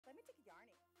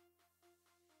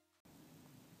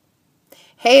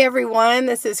Hey everyone,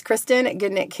 this is Kristen at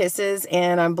Good Knit Kisses,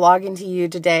 and I'm blogging to you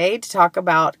today to talk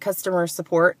about customer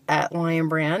support at Lion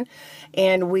Brand.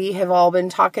 And we have all been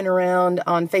talking around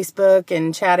on Facebook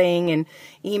and chatting and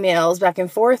emails back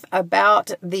and forth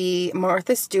about the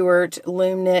Martha Stewart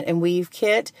Loom Knit and Weave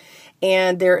Kit.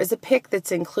 And there is a pick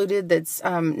that's included that's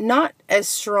not as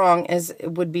strong as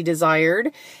would be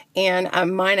desired. And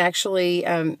mine actually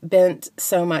bent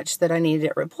so much that I needed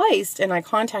it replaced. And I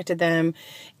contacted them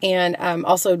and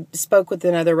also spoke with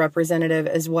another representative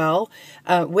as well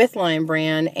with Lion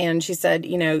Brand. And she said,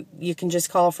 you know, you can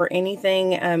just call for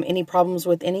anything, any problems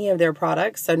with any of their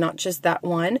products. So not just that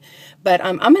one. But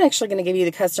I'm actually going to give you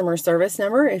the customer service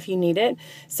number if you need it.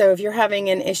 So if you're having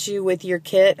an issue with your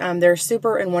kit, they're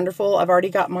super and wonderful. I've already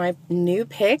got my new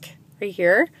pick right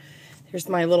here. Here's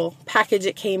my little package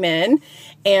it came in.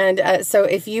 And so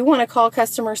if you want to call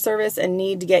customer service and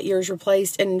need to get yours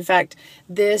replaced, and in fact,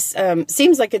 this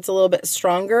seems like it's a little bit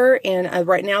stronger, and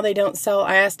right now they don't sell.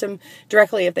 I asked them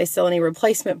directly if they sell any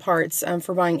replacement parts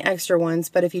for buying extra ones,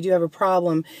 but if you do have a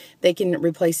problem, they can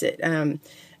replace it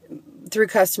through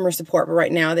customer support. But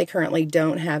right now, they currently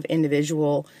don't have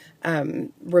individual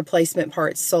replacement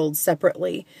parts sold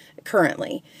separately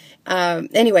currently.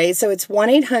 Anyway, so it's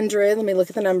 1-800, let me look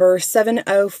at the number,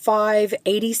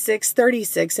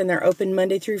 705-8636, and they're open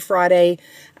Monday through Friday,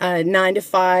 9 to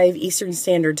 5 Eastern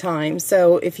Standard Time.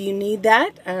 So if you need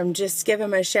that, just give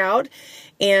them a shout.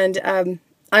 And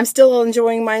I'm still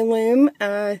enjoying my loom.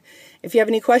 If you have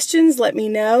any questions, let me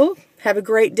know. Have a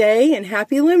great day and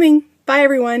happy looming. Bye,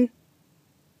 everyone.